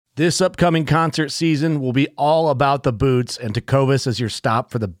This upcoming concert season will be all about the boots, and Tecovas is your stop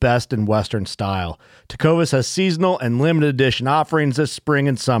for the best in Western style. Tecovas has seasonal and limited edition offerings this spring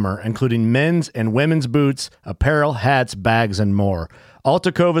and summer, including men's and women's boots, apparel, hats, bags, and more. All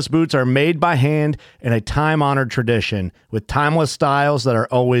Tecovas boots are made by hand in a time-honored tradition with timeless styles that are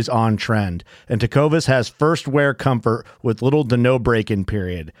always on trend. And Tecovas has first wear comfort with little to no break-in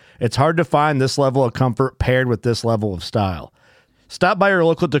period. It's hard to find this level of comfort paired with this level of style. Stop by your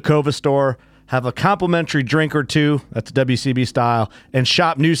local Tecovas store, have a complimentary drink or two, that's WCB style, and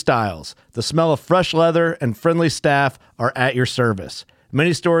shop new styles. The smell of fresh leather and friendly staff are at your service.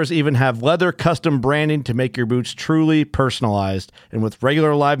 Many stores even have leather custom branding to make your boots truly personalized. And with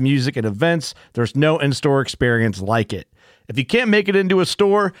regular live music and events, there's no in-store experience like it. If you can't make it into a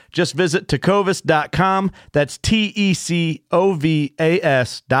store, just visit tecovas.com. That's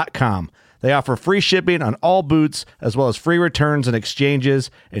TECOVAS.com. They offer free shipping on all boots, as well as free returns and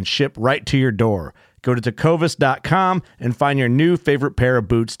exchanges, and ship right to your door. Go to tecovas.com and find your new favorite pair of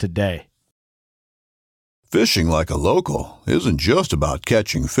boots today. Fishing like a local isn't just about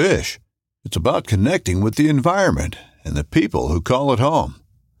catching fish. It's about connecting with the environment and the people who call it home.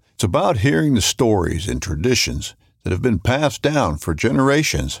 It's about hearing the stories and traditions that have been passed down for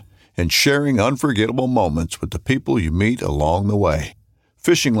generations and sharing unforgettable moments with the people you meet along the way.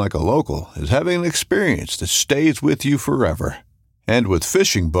 Fishing like a local is having an experience that stays with you forever. And with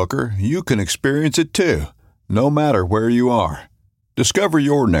Fishing Booker, you can experience it too, no matter where you are. Discover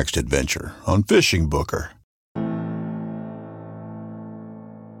your next adventure on Fishing Booker.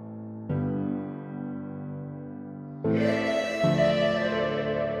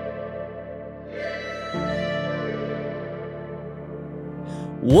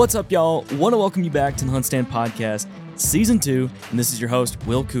 What's up, y'all? Want to welcome you back to the Hunt Stand Podcast, Season 2, and this is your host,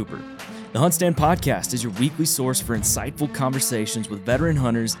 Will Cooper. The Hunt Stand Podcast is your weekly source for insightful conversations with veteran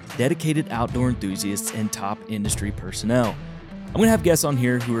hunters, dedicated outdoor enthusiasts, and top industry personnel. I'm going to have guests on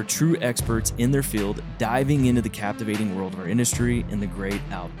here who are true experts in their field, diving into the captivating world of our industry and the great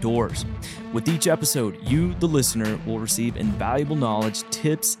outdoors. With each episode, you, the listener, will receive invaluable knowledge,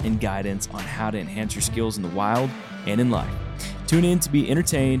 tips, and guidance on how to enhance your skills in the wild and in life. Tune in to be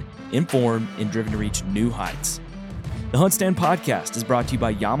entertained, informed, and driven to reach new heights. The Hunt Stand Podcast is brought to you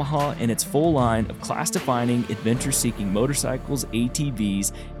by Yamaha and its full line of class-defining, adventure-seeking motorcycles,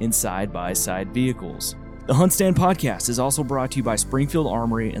 ATVs, and side-by-side vehicles. The Hunt Stand Podcast is also brought to you by Springfield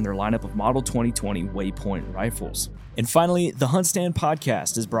Armory and their lineup of Model 2020 Waypoint rifles. And finally, the Hunt Stand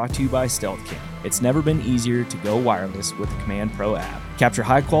Podcast is brought to you by StealthCam. It's never been easier to go wireless with the Command Pro app. Capture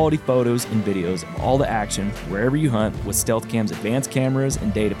high-quality photos and videos of all the action wherever you hunt with StealthCam's advanced cameras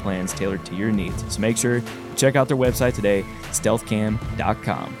and data plans tailored to your needs. So make sure to check out their website today,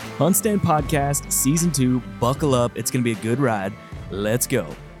 stealthcam.com. Hunt Stand Podcast, Season 2, buckle up. It's going to be a good ride. Let's go.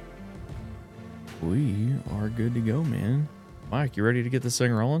 We are good to go, man. Mike, you ready to get this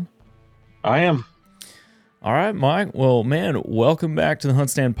thing rolling? I am. All right, Mike. Well, man, welcome back to the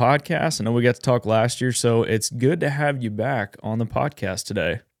Hunt Stand Podcast. I know we got to talk last year, so it's good to have you back on the podcast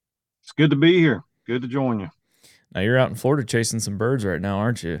today. It's good to be here. Good to join you. Now, you're out in Florida chasing some birds right now,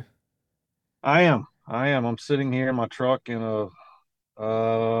 aren't you? I am. I'm sitting here in my truck in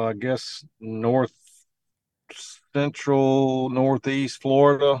I guess, north central, northeast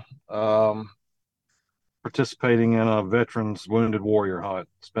Florida, participating in a veterans wounded warrior hunt.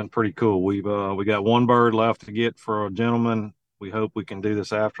 It's been pretty cool. We got one bird left to get for a gentleman. We hope we can do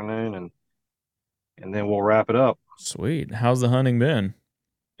this afternoon, and then we'll wrap it up. Sweet. How's the hunting been?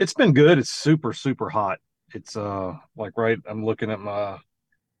 It's been good. It's super, super hot. It's like I'm looking at my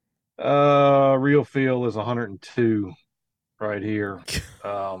real feel is 102 right here.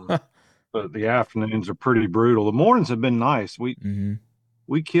 But the afternoons are pretty brutal. The mornings have been nice. We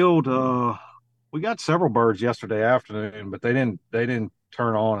killed we got several birds yesterday afternoon, but they didn't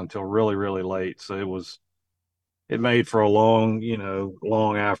turn on until really, really late. So it made for a long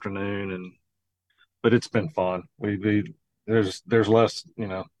afternoon, but it's been fun. There's less,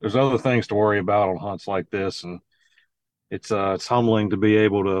 there's other things to worry about on hunts like this, and it's humbling to be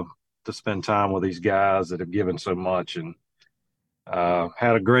able to spend time with these guys that have given so much. And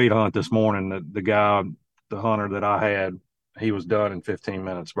had a great hunt this morning. The hunter that I had, he was done in 15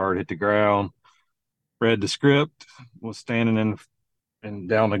 minutes. Bird hit the ground, read the script, was standing in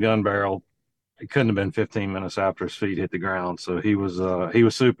down the gun barrel. It couldn't have been 15 minutes after his feet hit the ground. So he was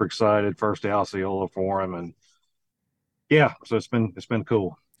super excited. First Osceola for him, and yeah, so it's been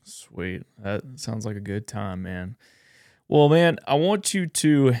cool. Sweet. That sounds like a good time, man. Well, man, I want you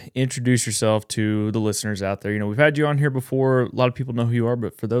to introduce yourself to the listeners out there. We've had you on here before. A lot of people know who you are,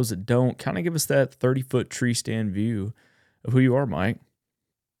 but for those that don't, kind of give us that 30-foot tree stand view of who you are, Mike.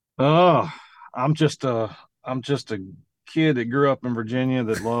 Oh, I'm just a I'm just a kid that grew up in Virginia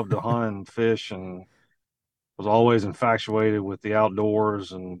that loved to hunt and fish and was always infatuated with the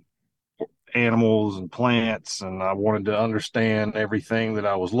outdoors and animals and plants. And I wanted to understand everything that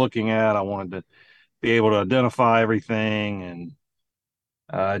I was looking at. I wanted to be able to identify everything, and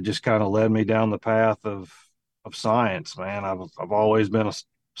it just kind of led me down the path of science. Man, I've always been a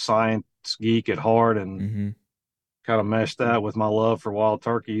science geek at heart, and Mm-hmm. kind of meshed that with my love for wild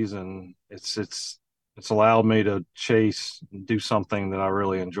turkeys, and it's allowed me to chase and do something that I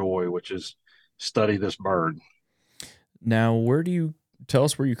really enjoy, which is study this bird. Now, where do you tell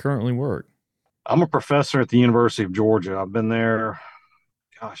us where you currently work? I'm a professor at the University of Georgia. I've been there,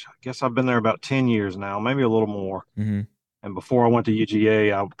 gosh, I guess I've been there about 10 years now, maybe a little more. Mm-hmm. And before I went to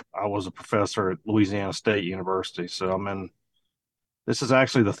UGA, I was a professor at Louisiana State University. So this is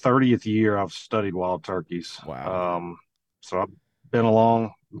actually the 30th year I've studied wild turkeys. Wow. So I've been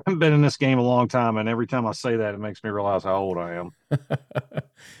along, I've been in this game a long time, and every time I say that, it makes me realize how old I am.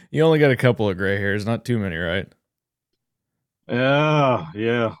 You only got a couple of gray hairs, not too many, right?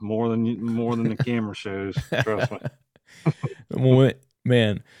 Yeah, more than the camera shows. Trust me. Well,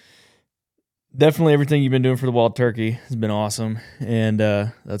 man, definitely everything you've been doing for the wild turkey has been awesome, and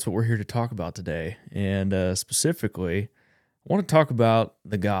that's what we're here to talk about today. And specifically, I want to talk about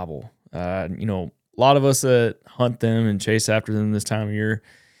the gobble. A lot of us that hunt them and chase after them this time of year,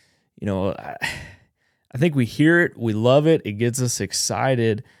 I think we hear it, we love it, it gets us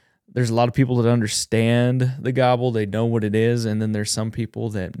excited. There's a lot of people that understand the gobble, they know what it is, and then there's some people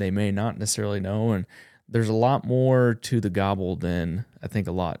that they may not necessarily know, and there's a lot more to the gobble than I think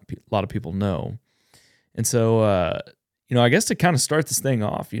a lot of people know. And so, I guess to kind of start this thing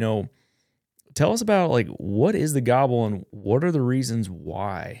off, tell us about like what is the gobble and what are the reasons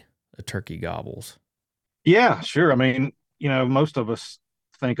why a turkey gobbles? Yeah, sure. I mean, most of us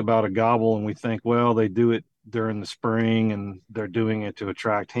think about a gobble and we think, well, they do it during the spring and they're doing it to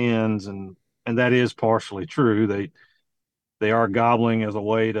attract hens, and that is partially true. They are gobbling as a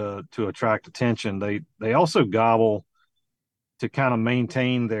way to attract attention. They also gobble to kind of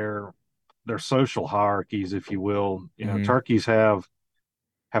maintain their social hierarchies, if you will. Mm-hmm. Turkeys have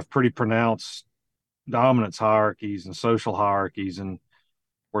pretty pronounced dominance hierarchies and social hierarchies, and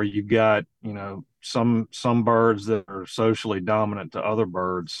where you've got some birds that are socially dominant to other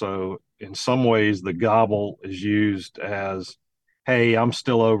birds. So in some ways, the gobble is used as, "Hey, I'm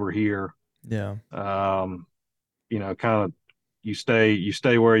still over here." Yeah. Kind of you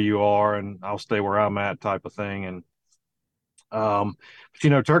stay where you are, and I'll stay where I'm at, type of thing. And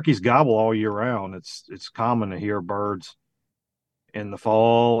but turkeys gobble all year round. It's common to hear birds in the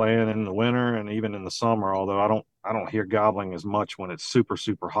fall and in the winter and even in the summer. Although I don't hear gobbling as much when it's super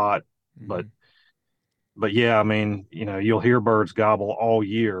super hot. Mm-hmm. But but yeah, I mean, you'll hear birds gobble all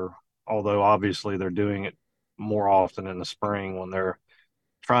year. Although obviously they're doing it more often in the spring when they're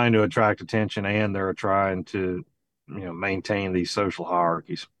trying to attract attention and they're trying to maintain these social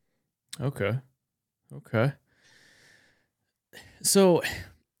hierarchies. Okay. Okay. So,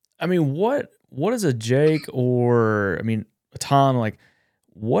 I mean, what is a Jake or a Tom like?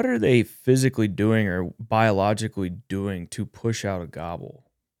 What are they physically doing or biologically doing to push out a gobble?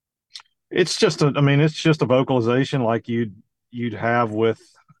 It's just a vocalization like you'd have with,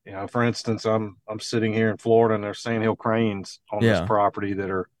 for instance, I'm sitting here in Florida and there's sandhill cranes on this Yeah. property that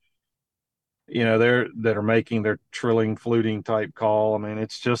are making their trilling, fluting type call. I mean,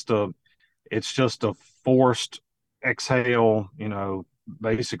 it's just a forced exhale,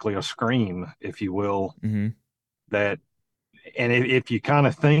 basically a scream, if you will. Mm-hmm. That, and if you kind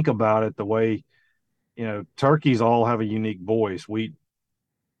of think about it, the way, turkeys all have a unique voice. We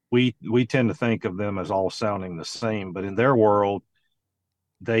tend to think of them as all sounding the same, but in their world,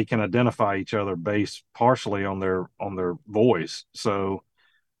 they can identify each other based partially on their voice. So,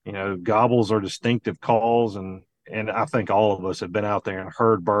 gobbles are distinctive calls, and I think all of us have been out there and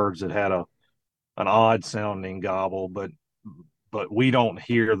heard birds that had an odd sounding gobble, but we don't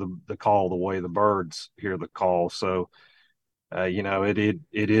hear the call the way the birds hear the call. So,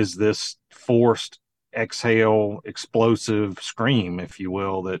 it is this forced exhale, explosive scream, if you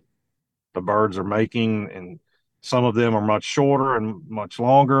will, that the birds are making, and some of them are much shorter and much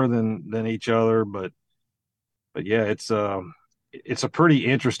longer than each other. But yeah, it's a pretty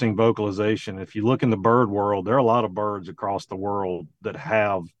interesting vocalization. If you look in the bird world, there are a lot of birds across the world that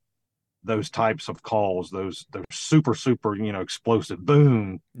have those types of calls, those super super explosive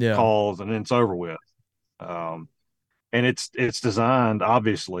boom Yeah. calls, and then it's over with. Um, and it's designed,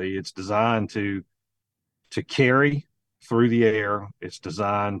 obviously, it's designed to carry through the air. It's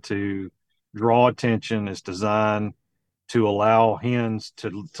designed to draw attention. It's designed to allow hens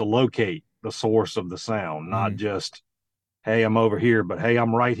to locate the source of the sound, not just, hey, I'm over here, but hey,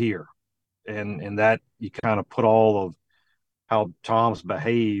 I'm right here. And that you kind of put all of how toms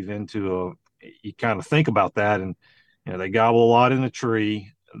behave into you kind of think about that. And, they gobble a lot in the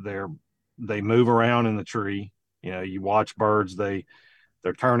tree. They move around in the tree. You watch birds, they're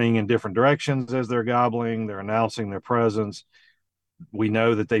turning in different directions as they're gobbling. They're announcing their presence. We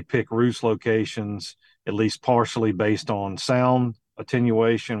know that they pick roost locations, at least partially based on sound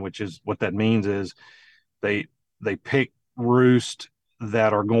attenuation, which is what that means is they pick roost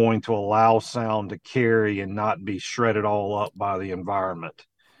that are going to allow sound to carry and not be shredded all up by the environment.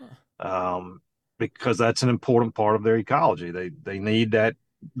 Because that's an important part of their ecology. They need that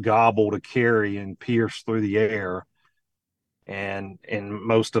gobble to carry and pierce through the air. And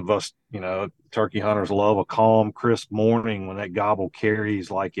most of us, turkey hunters love a calm, crisp morning when that gobble carries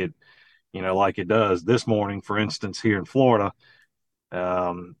like it does. This morning, for instance, here in Florida,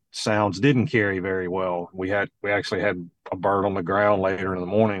 sounds didn't carry very well. We actually had a bird on the ground later in the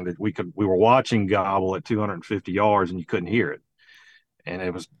morning that we were watching gobble at 250 yards and you couldn't hear it. And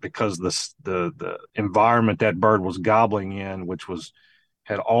it was because the environment that bird was gobbling in, which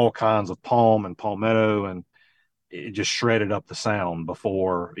had all kinds of palm and palmetto, and it just shredded up the sound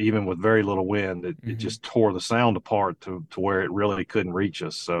before, even with very little wind, it just tore the sound apart to where it really couldn't reach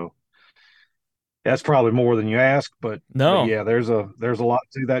us. So that's probably more than you ask, but yeah, there's a lot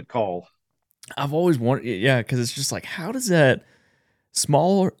to that call. I've always wondered, because it's just like, how does that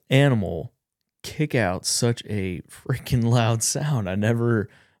smaller animal kick out such a freaking loud sound? I never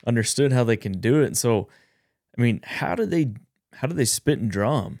understood how they can do it. And so, I mean, how do they spit and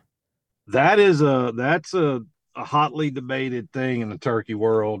drum? That's a hotly debated thing in the turkey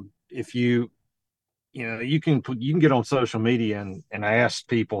world. If you can get on social media and ask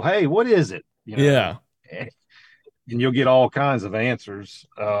people, hey, what is it? Yeah. And you'll get all kinds of answers.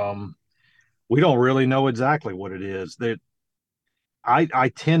 We don't really know exactly what it is. That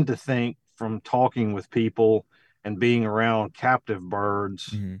I tend to think from talking with people and being around captive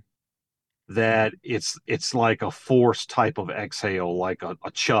birds that it's like a forced type of exhale, like a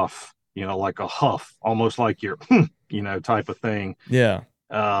chuff, like a huff, almost like you're, type of thing. Yeah.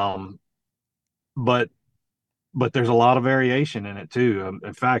 But there's a lot of variation in it too.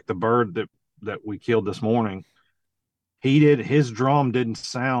 In fact, the bird that we killed this morning, his drum didn't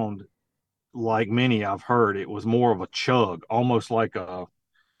sound like many I've heard. It was more of a chug, almost like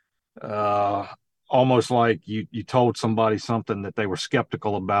you told somebody something that they were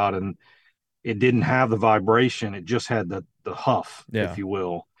skeptical about, and it didn't have the vibration. It just had the huff, if you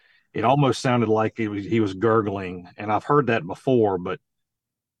will. It almost sounded like he was gurgling, and I've heard that before, but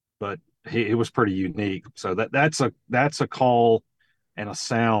it was pretty unique. So that's a call and a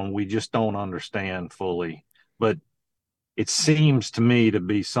sound we just don't understand fully. But it seems to me to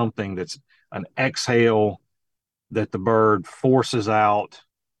be something that's an exhale that the bird forces out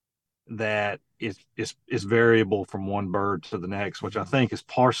that is variable from one bird to the next, which I think is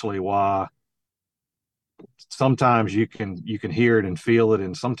partially why sometimes you can hear it and feel it,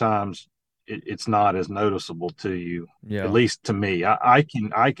 and sometimes it's not as noticeable to you. At least to me, I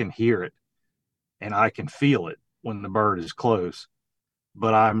can hear it and I can feel it when the bird is close,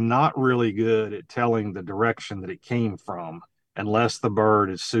 but I'm not really good at telling the direction that it came from unless the bird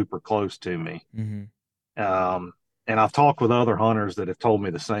is super close to me. And I've talked with other hunters that have told me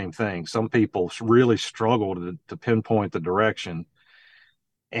the same thing. Some people really struggle to pinpoint the direction.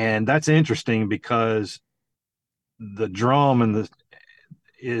 And that's interesting because the drum and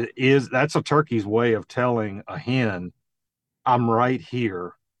that's a turkey's way of telling a hen, I'm right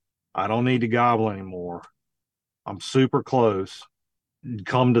here. I don't need to gobble anymore. I'm super close.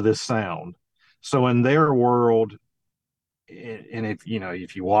 Come to this sound. So in their world, and if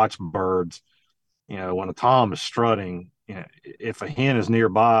you watch birds, when a tom is strutting, if a hen is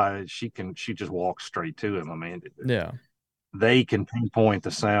nearby, she just walks straight to him. I mean, they can pinpoint the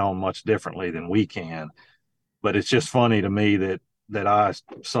sound much differently than we can. But it's just funny to me that I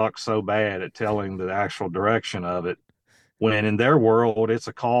suck so bad at telling the actual direction of it, when in their world it's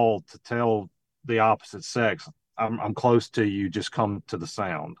a call to tell the opposite sex, I'm close to you, just come to the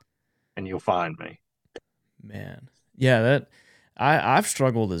sound and you'll find me. Man. Yeah, I've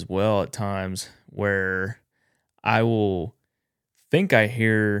struggled as well at times where I will think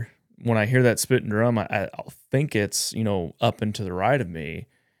when I hear that spit and drum, I'll think it's, up and to the right of me.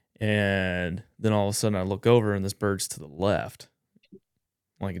 And then all of a sudden I look over and this bird's to the left.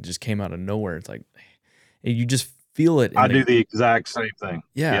 Like it just came out of nowhere. It's like, you just feel it. I do the exact same thing.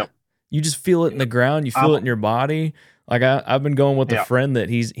 Yeah. Yep. You just feel it in the ground. You feel it in your body. Like I've been going with a friend that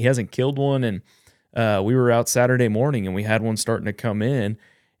he hasn't killed one. And We were out Saturday morning and we had one starting to come in,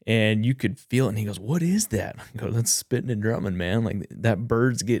 and you could feel it. And he goes, "What is that?" I go, "That's spitting and drumming, man. Like that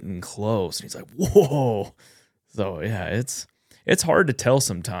bird's getting close." And he's like, "Whoa!" So yeah, it's hard to tell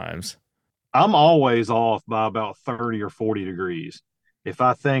sometimes. I'm always off by about 30 or 40 degrees. If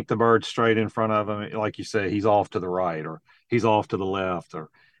I think the bird's straight in front of him, like you say, he's off to the right or he's off to the left, or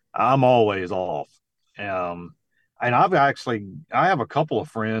I'm always off. Um, and I have a couple of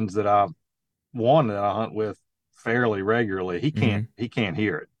friends one that I hunt with fairly regularly. He can't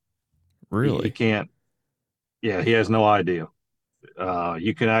hear it. He Really? can't. Yeah, he has no idea.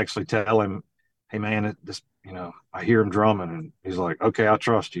 You can actually tell him, "Hey man, I hear him drumming," and he's like, "Okay, I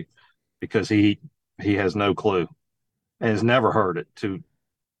trust you," because he has no clue and has never heard it too,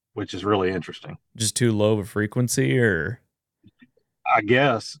 which is really interesting. Just too low of a frequency, or I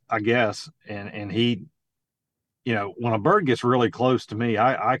guess, and he, when a bird gets really close to me,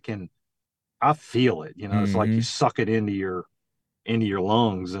 I feel it. It's like you suck it into your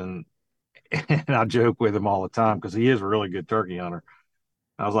lungs, and and I joke with him all the time because he is a really good turkey hunter.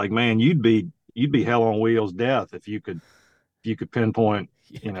 I was like, man, you'd be hell on wheels death if you could pinpoint,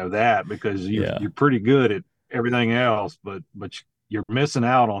 that, because yeah. you're pretty good at everything else, but you're missing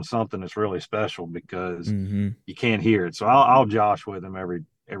out on something that's really special because you can't hear it. So I'll josh with him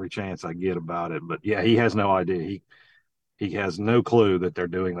every chance I get about it. But yeah, he has no idea. He has no clue that they're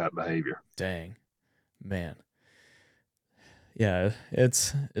doing that behavior. Dang, man. Yeah,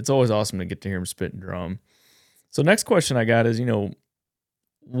 it's always awesome to get to hear him spit and drum. So next question I got is,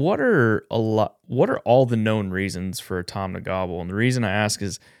 what are all the known reasons for a tom to gobble? And the reason I ask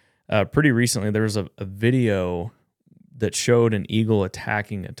is, pretty recently there was a video that showed an eagle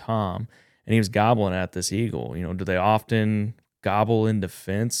attacking a tom, and he was gobbling at this eagle. Do they often gobble in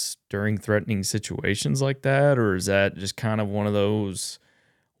defense during threatening situations like that, or is that just kind of one of those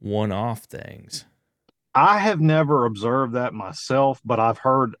one-off things? I have never observed that myself, but I've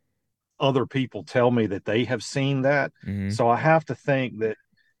heard other people tell me that they have seen that. So I have to think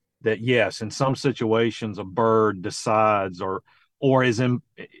that yes, in some situations a bird decides or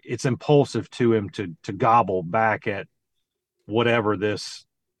it's impulsive to him to gobble back at whatever this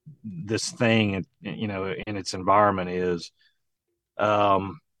thing in its environment is.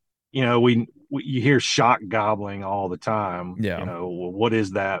 We you hear shock gobbling all the time. Yeah. What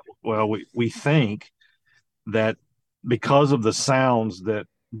is that? Well, we think that because of the sounds that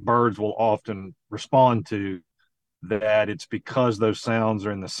birds will often respond to, that it's because those sounds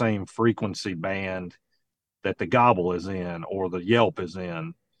are in the same frequency band that the gobble is in or the yelp is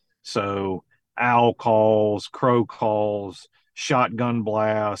in. So owl calls, crow calls, shotgun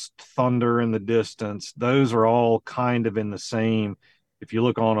blast, thunder in the distance, those are all kind of in the same. If you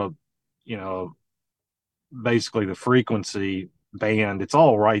look on basically the frequency band, it's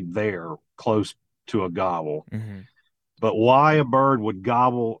all right there close to a gobble. But why a bird would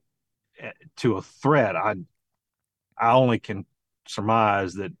gobble to a threat, I only can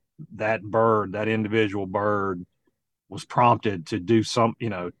surmise that individual bird was prompted to do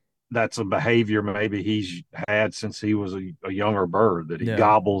that's a behavior maybe he's had since he was a younger bird, that he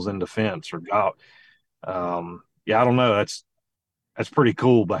gobbles in defense or I don't know. That's pretty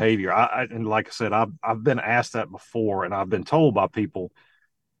cool behavior. And like I said, I've been asked that before, and I've been told by people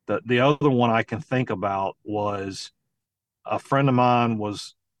that the other one I can think about was a friend of mine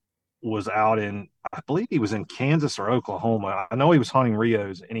was out in, I believe he was in Kansas or Oklahoma. I know he was hunting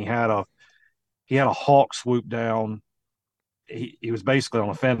Rios, and he had a hawk swoop down. He was basically on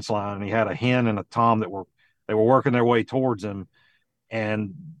a fence line, and he had a hen and a tom they were working their way towards him,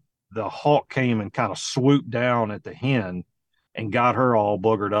 and the hawk came and kind of swooped down at the hen and got her all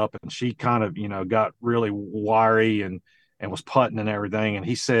boogered up, and she kind of got really wiry and was putting and everything. And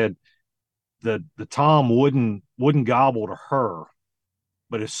he said the tom wouldn't gobble to her,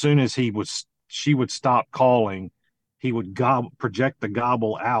 but as soon as she would stop calling, he would project the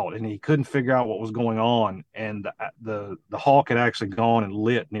gobble out, and he couldn't figure out what was going on. And the hawk had actually gone and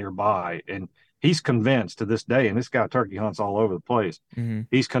lit nearby, and he's convinced to this day, and this guy turkey hunts all over the place.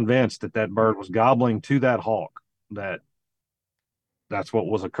 He's convinced that bird was gobbling to that hawk, that's what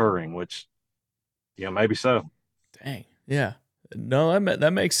was occurring, which, maybe so. Dang. Yeah. No,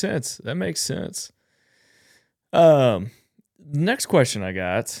 that makes sense. That makes sense. Next question I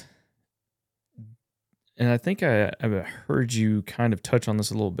got, and I think I heard you kind of touch on this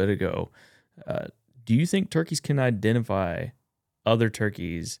a little bit ago. Do you think turkeys can identify other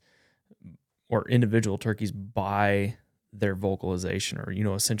turkeys or individual turkeys by their vocalization, or,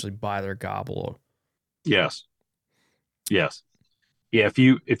 essentially by their gobble? Yes. Yeah. If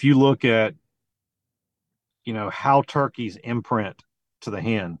you look at, how turkeys imprint to the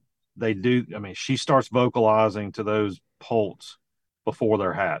hen, they do. I mean, she starts vocalizing to those poults before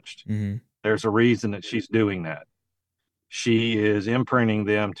they're hatched. Mm-hmm. There's a reason that she's doing that. She is imprinting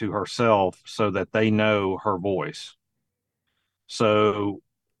them to herself so that they know her voice. So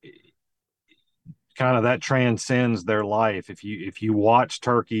kind of that transcends their life. If you watch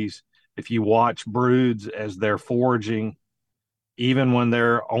turkeys, if you watch broods as they're foraging, even when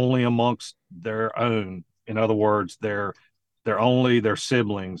they're only amongst their own, in other words, they're only their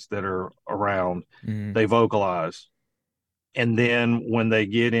siblings that are around, Mm-hmm. they vocalize. And then when they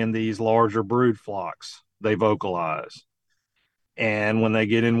get in these larger brood flocks, they vocalize. And when they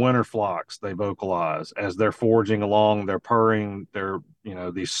get in winter flocks, they vocalize. As they're foraging along, they're purring, they're,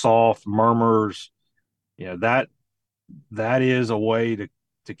 these soft murmurs. That is a way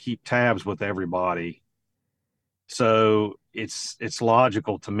to keep tabs with everybody. So it's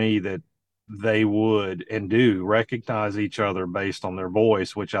logical to me that they would and do recognize each other based on their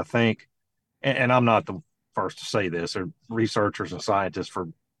voice, which I think, and I'm not the first to say this, or researchers and scientists for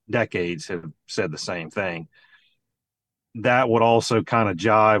decades have said the same thing. That would also kind of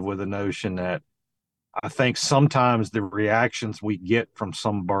jive with the notion that I think sometimes the reactions we get from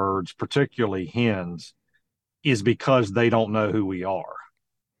some birds, particularly hens, is because they don't know who we are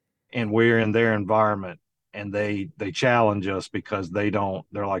and we're in their environment, and they challenge us because they're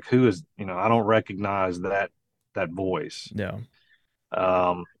like, who is, I don't recognize that voice. Yeah.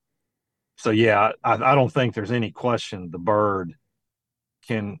 So yeah, I don't think there's any question the bird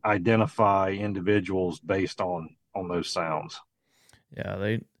can identify individuals based on those sounds. Yeah,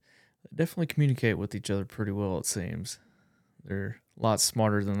 they definitely communicate with each other pretty well, it seems. They're a lot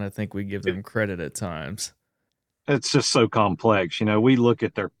smarter than I think we give them credit at times. It's just so complex. We look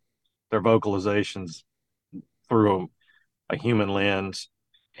at their vocalizations through a human lens,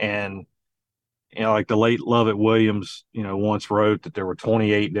 and like the late Lovett Williams, once wrote that there were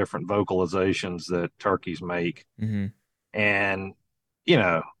 28 different vocalizations that turkeys make. Mm-hmm. And,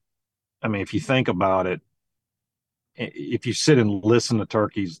 I mean, if you think about it, if you sit and listen to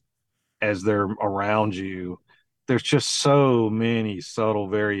turkeys as they're around you, there's just so many subtle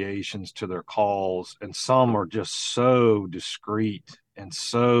variations to their calls, and some are just so discreet and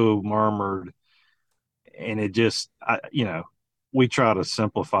so murmured. And it just, we try to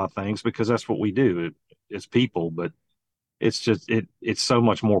simplify things because that's what we do as people, but it's just, it's so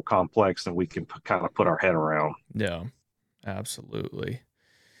much more complex than we can kind of put our head around. Yeah, absolutely.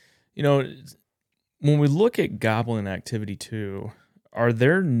 When we look at gobbling activity too, are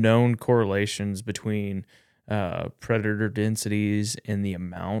there known correlations between predator densities and the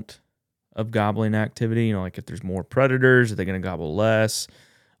amount of gobbling activity? Like if there's more predators, are they going to gobble less,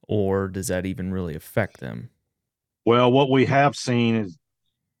 or does that even really affect them? Well, what we have seen is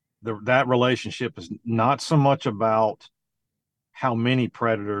that relationship is not so much about how many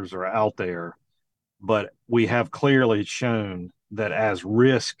predators are out there, but we have clearly shown that as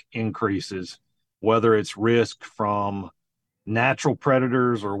risk increases, whether it's risk from natural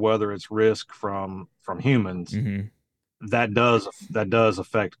predators or whether it's risk from humans, Mm-hmm. that does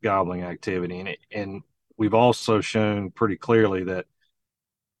affect gobbling activity. And we've also shown pretty clearly that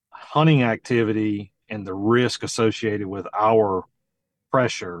hunting activity and the risk associated with our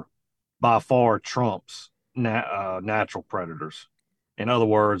pressure by far trumps natural predators. In other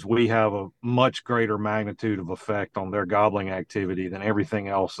words, we have a much greater magnitude of effect on their gobbling activity than everything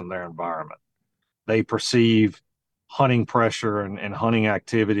else in their environment. They perceive hunting pressure and hunting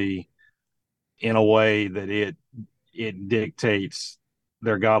activity in a way that it dictates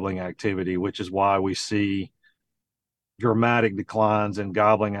their gobbling activity, which is why we see dramatic declines in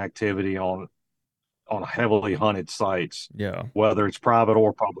gobbling activity on heavily hunted sites, Yeah. whether it's private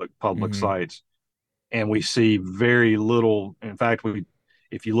or public Mm-hmm. sites. And we see very little. In fact,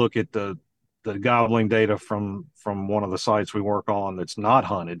 if you look at the gobbling data from one of the sites we work on that's not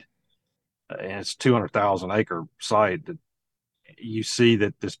hunted, and it's 200,000 acre site, that you see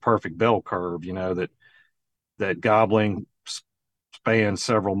that this perfect bell curve, that gobbling spans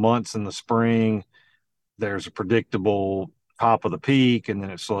several months in the spring. There's a predictable top of the peak, and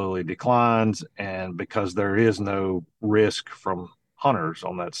then it slowly declines. And because there is no risk from hunters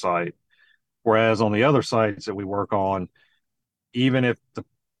on that site, whereas on the other sites that we work on, even if the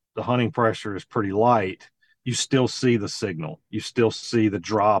hunting pressure is pretty light, you still see the signal. You still see the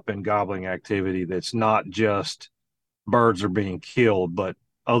drop in gobbling activity. That's not just birds are being killed, but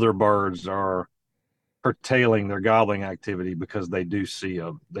other birds are curtailing their gobbling activity because they see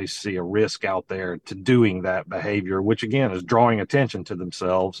a risk out there to doing that behavior, which again is drawing attention to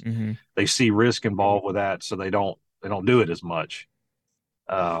themselves. Mm-hmm. They see risk involved with that, so they don't do it as much.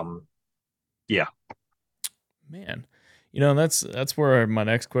 Yeah. Man, That's where my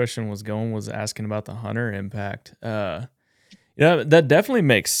next question was going, was asking about the hunter impact. That definitely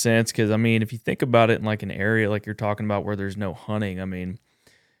makes sense because, I mean, if you think about it in like an area like you're talking about where there's no hunting, I mean,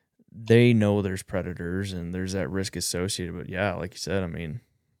 they know there's predators and there's that risk associated. But yeah, like you said, I mean,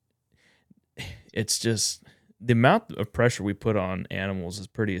 it's just the amount of pressure we put on animals is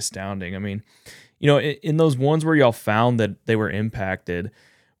pretty astounding. I mean, in those ones where y'all found that they were impacted,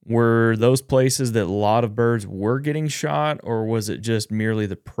 were those places that a lot of birds were getting shot, or was it just merely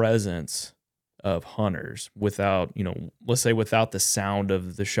the presence of hunters without, let's say without the sound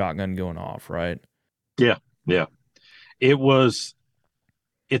of the shotgun going off, right? Yeah. Yeah.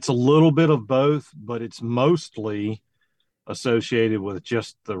 It's a little bit of both, but it's mostly associated with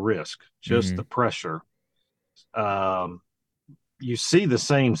just the risk, just the pressure. You see the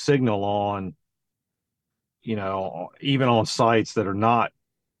same signal on, even on sites that are not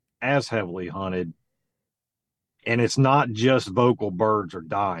as heavily hunted. And it's not just vocal birds are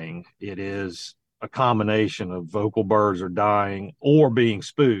dying. It is a combination of vocal birds are dying or being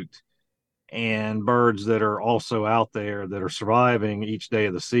spooked, and birds that are also out there that are surviving each day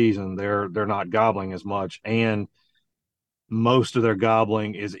of the season. They're not gobbling as much, and most of their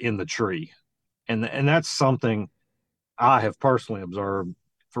gobbling is in the tree. And that's something I have personally observed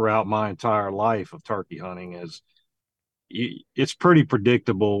throughout my entire life of turkey hunting. Is it's pretty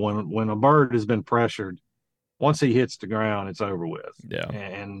predictable when a bird has been pressured. Once he hits the ground, it's over with. Yeah.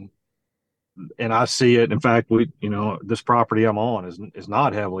 And I see it. In fact, this property I'm on is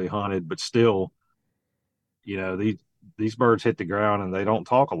not heavily hunted, but still, these birds hit the ground and they don't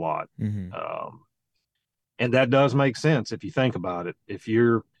talk a lot. And that does make sense if you think about it.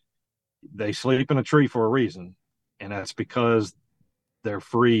 They sleep in a tree for a reason, and that's because they're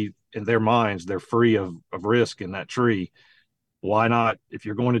free in their minds. They're free of risk in that tree. Why not? If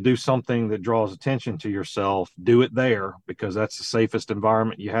you're going to do something that draws attention to yourself, do it there, because that's the safest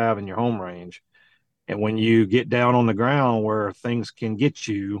environment you have in your home range. And when you get down on the ground where things can get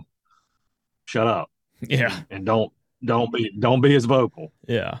you, shut up. Yeah. And don't be as vocal.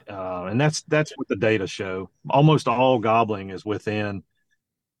 Yeah. And that's what the data show. Almost all gobbling is within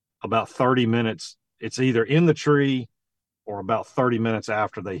about 30 minutes. It's either in the tree or about 30 minutes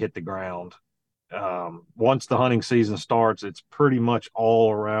after they hit the ground. Once the hunting season starts, it's pretty much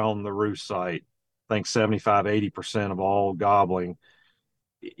all around the roost site. I think 75-80% of all gobbling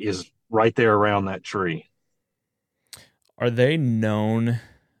is right there around that tree. Are they known?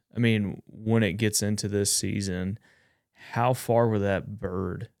 I mean, when it gets into this season, how far will that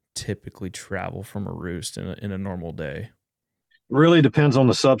bird typically travel from a roost in a normal day? Really depends on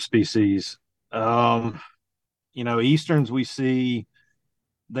the subspecies. Easterns we see,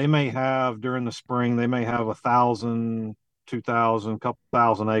 they may have during the spring, they may have 1,000, 2,000, couple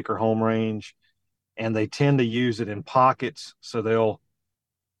thousand acre home range, and they tend to use it in pockets. So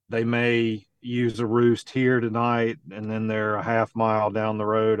they may use a roost here tonight, and then they're a half mile down the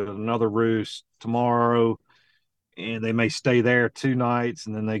road at another roost tomorrow, and they may stay there 2 nights,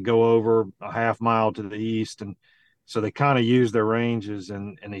 and then they go over a half mile to the east. And so they kind of use their ranges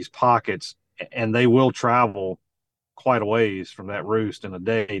in these pockets, and they will travel quite a ways from that roost in a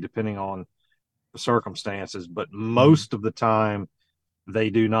day, depending on the circumstances. But most of the time,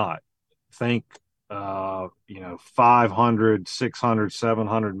 they do not. Think, 500, 600,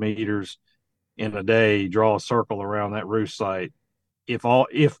 700 meters in a day, draw a circle around that roost site. If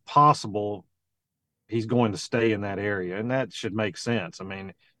possible, he's going to stay in that area, and that should make sense. I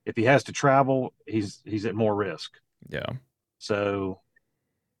mean, if he has to travel, he's at more risk. Yeah. So,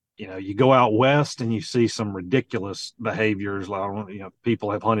 you go out west and you see some ridiculous behaviors. Like, people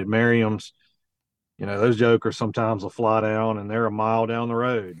have hunted Merriams. Those jokers sometimes will fly down and they're a mile down the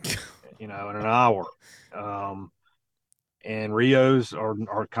road, in an hour. And Rios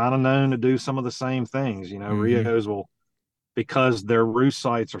are kind of known to do some of the same things. Rios will, because their roost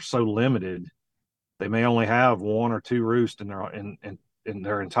sites are so limited, they may only have one or two roosts in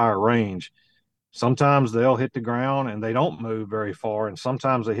their entire range. Sometimes they'll hit the ground and they don't move very far, and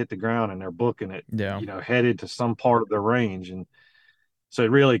sometimes they hit the ground and they're booking it, headed to some part of their range. And so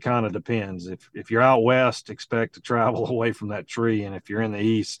it really kind of depends. If you're out west, expect to travel away from that tree, and if you're in the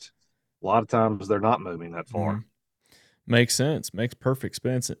east, a lot of times they're not moving that far. Makes sense. Makes perfect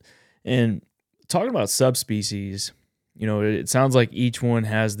sense. And talking about subspecies, it sounds like each one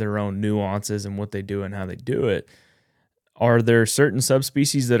has their own nuances and what they do and how they do it. Are there certain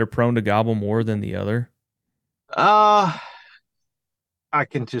subspecies that are prone to gobble more than the other? I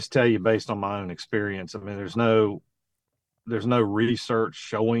can just tell you based on my own experience. I mean, there's no research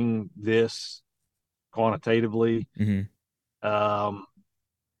showing this quantitatively.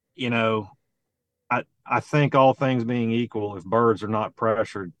 I think all things being equal, if birds are not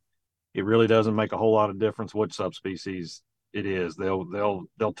pressured, it really doesn't make a whole lot of difference what subspecies it is. They'll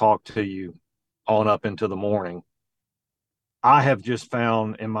talk to you on up into the morning. I have just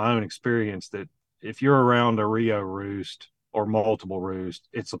found in my own experience that if you're around a Rio roost or multiple roost,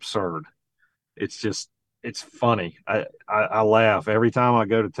 it's absurd. It's just it's funny. I laugh every time I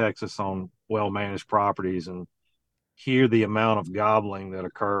go to Texas on well managed properties and hear the amount of gobbling that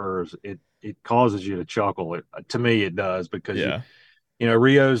occurs. It causes you to chuckle. To me it does, because Yeah.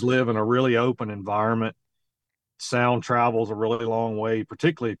 Rios live in a really open environment. Sound travels a really long way,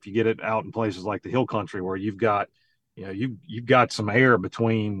 particularly if you get it out in places like the hill country where you've got you've got some air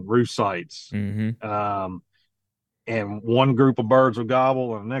between roost sites. Mm-hmm. And one group of birds will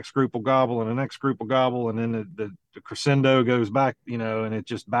gobble and the next group will gobble and the next group will gobble, and then the crescendo goes back, and it's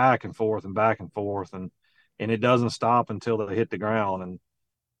just back and forth and back and forth, and it doesn't stop until they hit the ground. And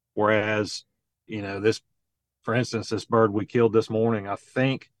whereas this, for instance, this bird we killed this morning, I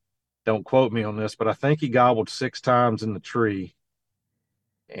think, don't quote me on this, but I think he gobbled 6 times in the tree,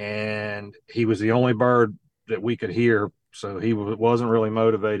 and he was the only bird that we could hear, so he wasn't really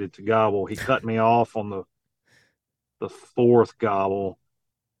motivated to gobble. He cut me off on the fourth gobble,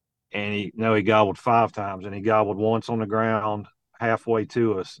 and he gobbled 5 times, and he gobbled once on the ground halfway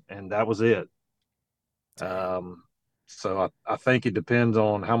to us, and that was it. So I think it depends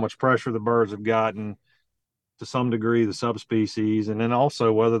on how much pressure the birds have gotten, to some degree the subspecies, and then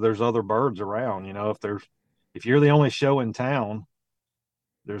also whether there's other birds around. If you're the only show in town,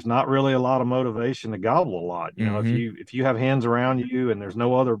 there's not really a lot of motivation to gobble a lot. Mm-hmm. If you have hens around you and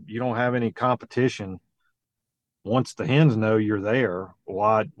you don't have any competition, once the hens know you're there,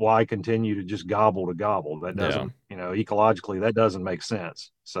 why continue to just gobble to gobble? That Yeah. doesn't, ecologically, that doesn't make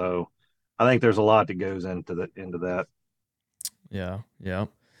sense. So I think there's a lot that goes into that. Yeah. Yeah.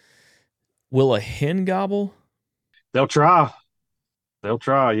 Will a hen gobble? They'll try. They'll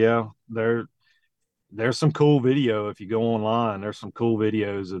try. Yeah. There's some cool video. If you go online, there's some cool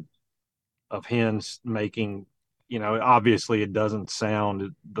videos of hens making, obviously it doesn't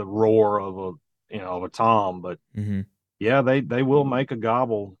sound the roar of a tom, but Mm-hmm. yeah, they will make a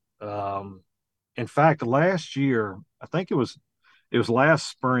gobble. In fact, last year, I think it was last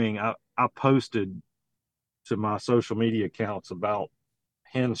spring, I posted to my social media accounts about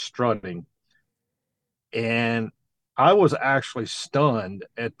hens strutting, and I was actually stunned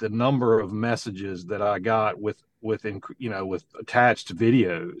at the number of messages that I got with attached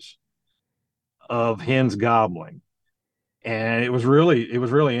videos of hens gobbling. And it was really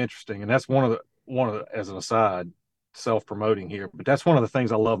interesting. And that's as an aside, self-promoting here, but that's one of the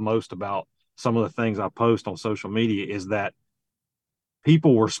things I love most about some of the things I post on social media, is that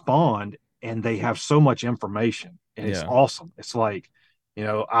people respond and they have so much information, and it's Yeah. awesome. It's like,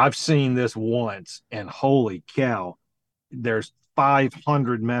 I've seen this once, and holy cow, there's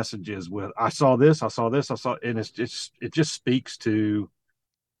 500 messages with I saw this, I saw this, I saw, and it just speaks to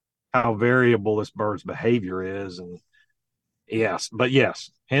how variable this bird's behavior is. And yes,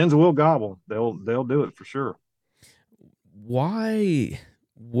 hens will gobble. They'll do it for sure. Why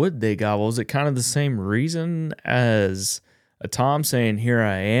would they gobble? Is it kind of the same reason as a tom saying, "Here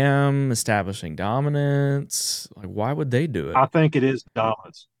I am, establishing dominance"? Like, why would they do it? I think it is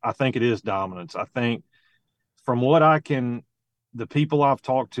dominance. I think, from what the people I've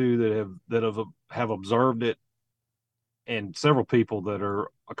talked to that have observed it, and several people that are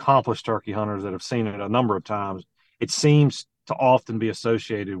accomplished turkey hunters that have seen it a number of times, it seems to often be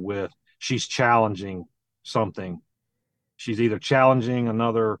associated with she's challenging something. She's either challenging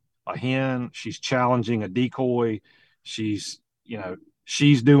a hen, she's challenging a decoy, she's,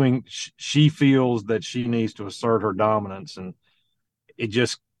 she feels that she needs to assert her dominance. And it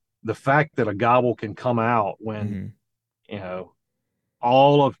just, the fact that a gobble can come out when, Mm-hmm. you know,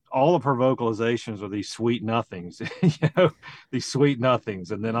 all of her vocalizations are these sweet nothings, these sweet nothings.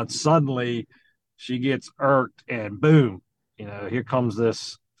 And then suddenly she gets irked and boom, here comes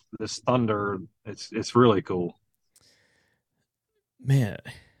this thunder. It's really cool. Man,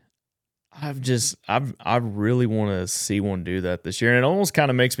 I really want to see one do that this year. And it almost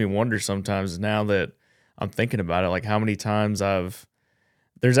kind of makes me wonder sometimes, now that I'm thinking about it, like how many times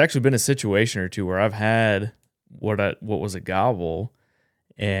there's actually been a situation or two where I've had what was a gobble,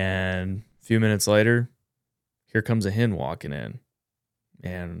 and a few minutes later, here comes a hen walking in.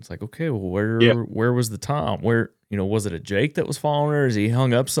 And it's like, okay, well, Yeah. where was the tom? Where, was it a Jake that was following her? Is he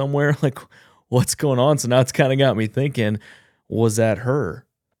hung up somewhere? Like, what's going on? So now it's kind of got me thinking, was that her?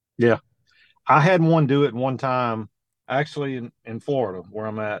 Yeah. I had one do it one time, actually in Florida where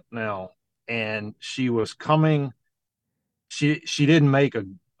I'm at now. And she was coming, she didn't make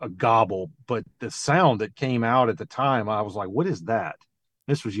a gobble, but the sound that came out at the time, I was like, what is that?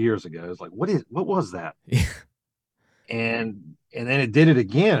 This was years ago. I was like, what was that? Yeah. And then it did it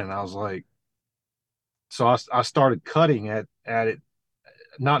again. And I was like, so I started cutting at it.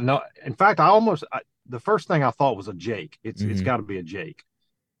 Not, no, in fact, the first thing I thought was a Jake. It's got to be a Jake.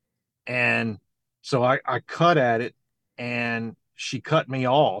 And so I cut at it, and she cut me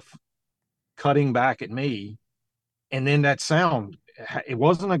off, cutting back at me. And then that sound, it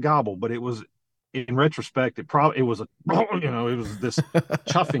wasn't a gobble, but it was, in retrospect, it was a, it was this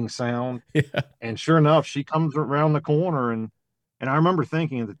chuffing sound. Yeah. And sure enough, she comes around the corner, and I remember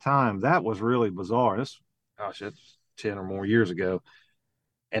thinking at the time that was really bizarre. Gosh, it's 10 or more years ago.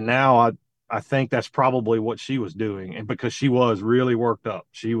 And now I think that's probably what she was doing. And because she was really worked up,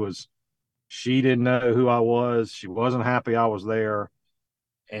 she didn't know who I was. She wasn't happy I was there.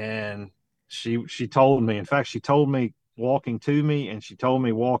 And she told me, in fact, she told me walking to me, and she told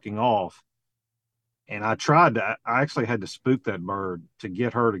me walking off. And I actually had to spook that bird to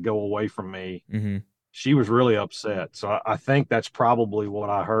get her to go away from me. Mm-hmm. She was really upset. So I think that's probably what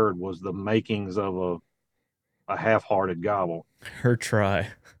I heard was the makings of a half-hearted gobble. Her try.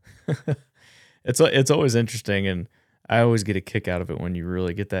 It's always interesting, and I always get a kick out of it when you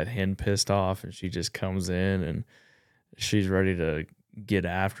really get that hen pissed off and she just comes in and she's ready to get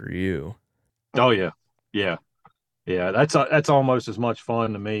after you. Oh yeah. Yeah. Yeah. That's almost as much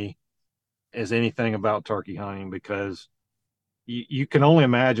fun to me as anything about turkey hunting, because you can only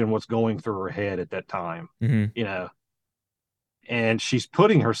imagine what's going through her head at that time, Mm-hmm. And she's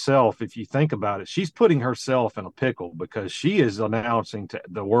putting herself, if you think about it, she's putting herself in a pickle, because she is announcing to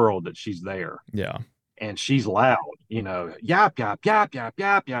the world that she's there. Yeah. And she's loud, yap, yap, yap, yap,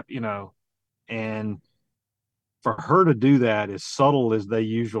 yap, yap, and for her to do that, as subtle as they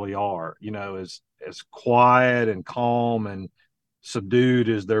usually are, as quiet and calm and subdued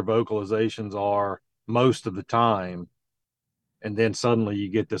as their vocalizations are most of the time, and then suddenly you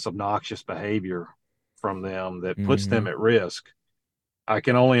get this obnoxious behavior from them that puts them at risk. I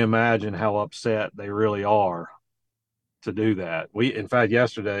can only imagine how upset they really are to do that. In fact,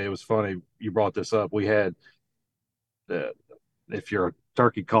 yesterday, it was funny you brought this up. We had if you're a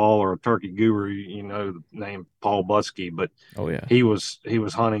turkey call or a turkey guru, you know the name Paul Buskey, but Oh yeah. he was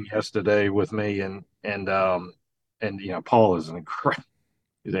hunting yesterday with me, and Paul is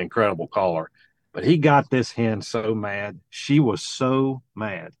he's an incredible caller, but he got this hen so mad. She was so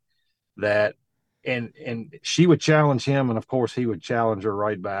mad that, and she would challenge him, and of course he would challenge her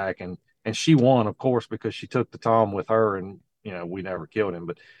right back, and she won, of course, because she took the tom with her, and we never killed him,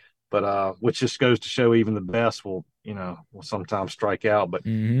 but which just goes to show even the best will sometimes strike out, but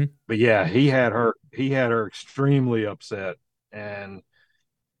yeah, he had her extremely upset, and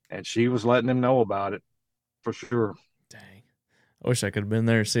she was letting him know about it for sure. Dang, I wish I could have been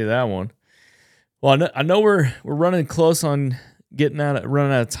there to see that one. Well, I know we're running close on running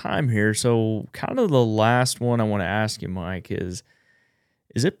out of time here, so kind of the last one I want to ask you, Mike, is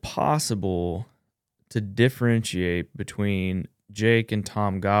it possible to differentiate between Jake and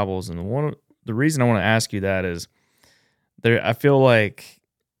Tom gobbles? And the reason I want to ask you that is I feel like,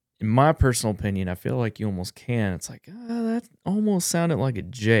 in my personal opinion, I feel like you almost can. It's like, that almost sounded like a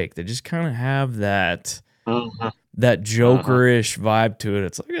Jake. They just kind of have that that Joker-ish vibe to it.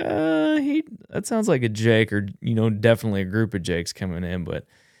 It's like, that sounds like a Jake, or definitely a group of Jakes coming in. But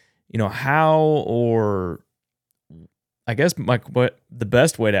how, or I guess what the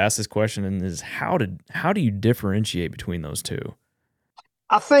best way to ask this question is how do you differentiate between those two?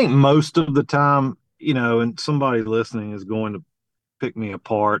 I think most of the time, and somebody listening is going to pick me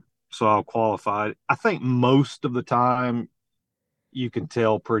apart, so I'll qualify it. I think most of the time you can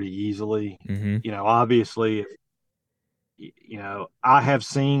tell pretty easily. Obviously, I have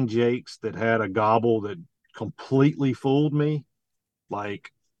seen Jakes that had a gobble that completely fooled me,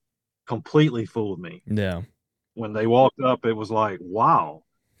 like completely fooled me. Yeah. When they walked up, it was like, wow,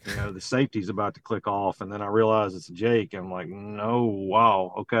 the safety's about to click off. And then I realized it's a Jake. I'm like, no,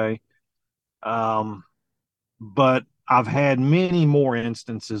 wow, okay. But I've had many more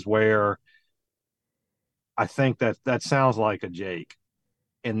instances where I think that sounds like a Jake.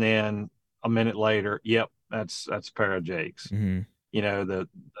 And then a minute later, yep, that's a pair of Jakes. The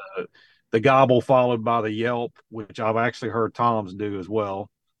gobble followed by the yelp, which I've actually heard Toms do as well.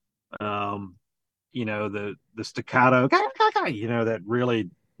 The staccato, that really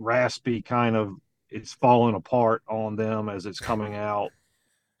raspy kind of, it's falling apart on them as it's coming out.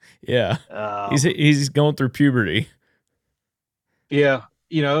 Yeah. He's going through puberty. Yeah.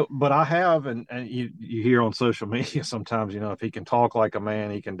 but I have, and you hear on social media sometimes, if he can talk like a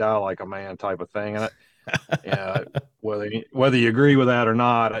man, he can die like a man type of thing. And whether you agree with that or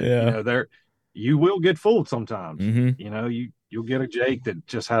not, Yeah. you will get fooled sometimes. Mm-hmm. You'll get a Jake that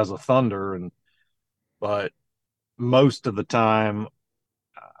just has a thunder, but most of the time,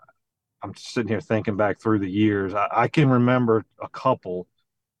 I'm sitting here thinking back through the years. I can remember a couple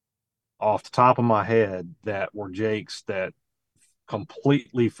off the top of my head that were Jakes that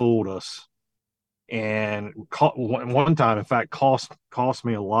completely fooled us, and one time, in fact, cost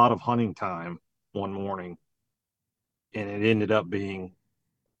me a lot of hunting time one morning, and it ended up being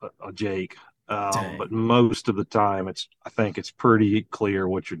a Jake. Dang. But most of the time, I think it's pretty clear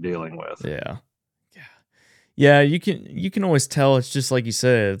what you're dealing with. Yeah. Yeah, you can always tell. It's just like you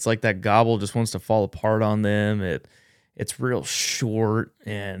said. It's like that gobble just wants to fall apart on them. It's real short,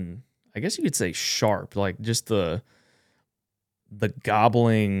 and I guess you could say sharp. Like just the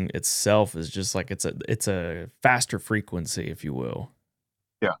gobbling itself is just like it's a faster frequency, if you will.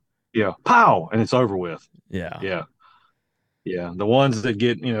 Yeah, yeah, pow, and it's over with. Yeah. Yeah, yeah. The ones that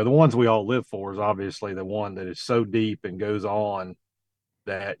get, the ones we all live for is obviously the one that is so deep and goes on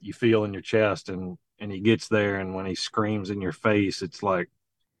that you feel in your chest, and he gets there, and when he screams in your face, it's like,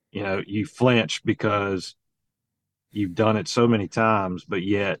 you flinch because you've done it so many times, but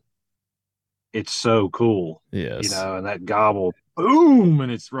yet it's so cool, Yes. and that gobble, boom,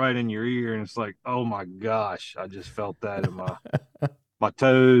 and it's right in your ear, and it's like, oh my gosh, I just felt that in my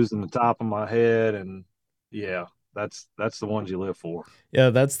toes and the top of my head, and yeah, that's the ones you live for.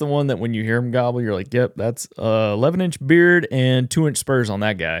 Yeah, that's the one that when you hear him gobble, you're like, yep, that's 11-inch beard and 2-inch spurs on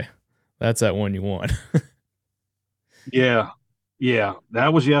that guy. That's that one you want. Yeah, yeah,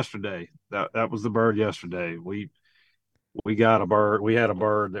 that was yesterday. That was the bird yesterday. We got a bird. We had a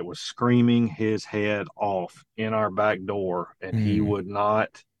bird that was screaming his head off in our back door, and he Mm. would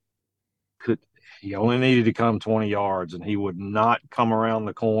not could. He only needed to come 20 yards, and he would not come around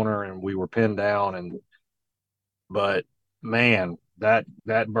the corner, and we were pinned down. But man, that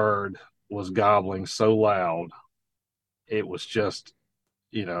bird was gobbling so loud. It was just,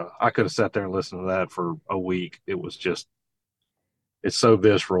 I could have sat there and listened to that for a week. It's so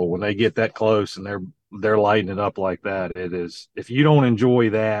visceral when they get that close and they're lighting it up like that. It is, if you don't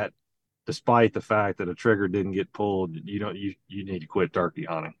enjoy that, despite the fact that a trigger didn't get pulled, you need to quit turkey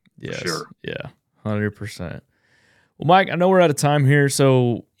hunting. Yes. For sure. Yeah. 100%. Well, Mike, I know we're out of time here.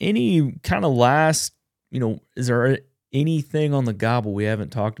 So any kind of last, is there anything on the gobble we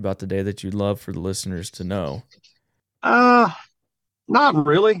haven't talked about today that you'd love for the listeners to know? Not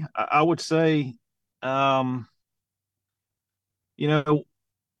really. I would say, um,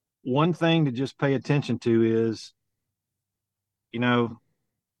 one thing to just pay attention to is,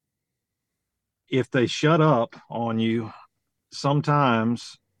 if they shut up on you,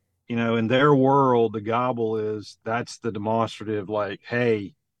 sometimes, in their world, the gobble that's the demonstrative, like,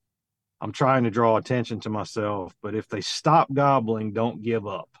 hey, I'm trying to draw attention to myself. But if they stop gobbling, don't give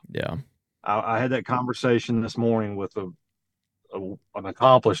up. Yeah. I had that conversation this morning with an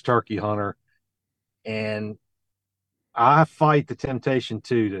accomplished turkey hunter, and I fight the temptation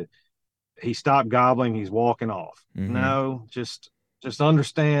to he stopped gobbling, he's walking off. Mm-hmm. No, just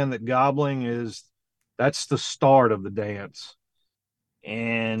understand that gobbling that's the start of the dance.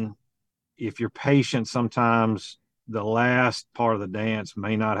 And if you're patient, sometimes the last part of the dance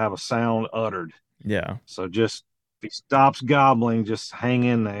may not have a sound uttered. Yeah. So just, if he stops gobbling, just hang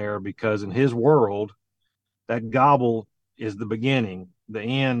in there, because in his world, that gobble is the beginning. The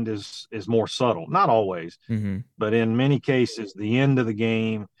end is more subtle. Not always, Mm-hmm. but in many cases, the end of the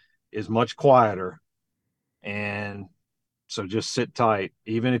game is much quieter. And so just sit tight.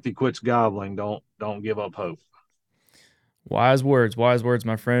 Even if he quits gobbling, don't give up hope. Wise words,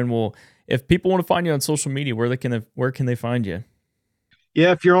 my friend. Well, if people want to find you on social media, where can they find you?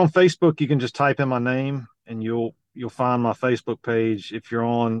 Yeah, if you're on Facebook, you can just type in my name and you'll find my Facebook page. If you're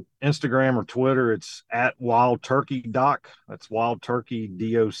on Instagram or Twitter, it's at Wild Turkey Doc. That's Wild Turkey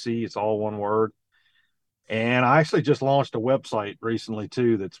DOC. It's all one word. And I actually just launched a website recently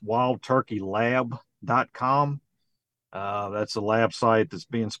too. That's wildturkeylab.com. That's a lab site that's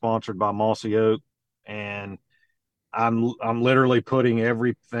being sponsored by Mossy Oak, and I'm literally putting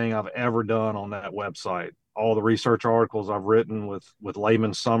everything I've ever done on that website. All the research articles I've written with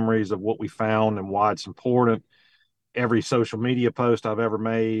layman summaries of what we found and why it's important. Every social media post I've ever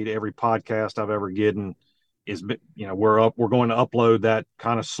made, every podcast I've ever given is, we're going to upload that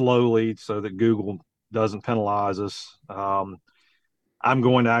kind of slowly so that Google doesn't penalize us. I'm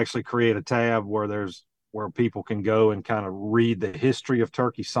going to actually create a tab where there's where people can go and kind of read the history of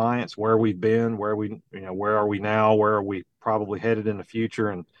turkey science, where we've been, where are we now, where are we probably headed in the future.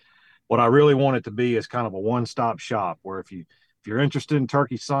 And what I really want it to be is kind of a one-stop shop where if you're interested in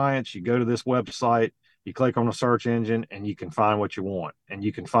turkey science, you go to this website, you click on the search engine, and you can find what you want. And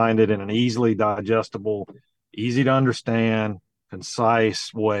you can find it in an easily digestible, easy to understand,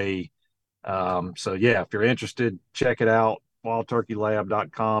 concise way. So yeah, if you're interested, check it out,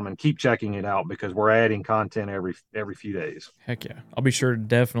 wildturkeylab.com, and keep checking it out because we're adding content every few days. Heck yeah. I'll be sure to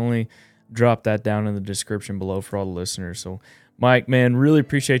definitely drop that down in the description below for all the listeners. So Mike, man, really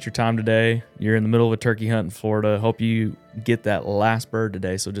appreciate your time today. You're in the middle of a turkey hunt in Florida. Hope you get that last bird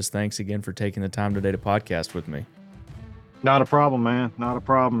today. So just thanks again for taking the time today to podcast with me. Not a problem, man. Not a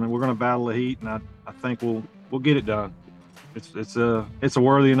problem. And we're going to battle the heat, and I think we'll get it done. It's a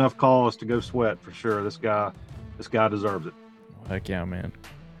worthy enough cause to go sweat for sure. This guy deserves it. Heck yeah, man.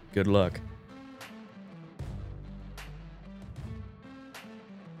 Good luck.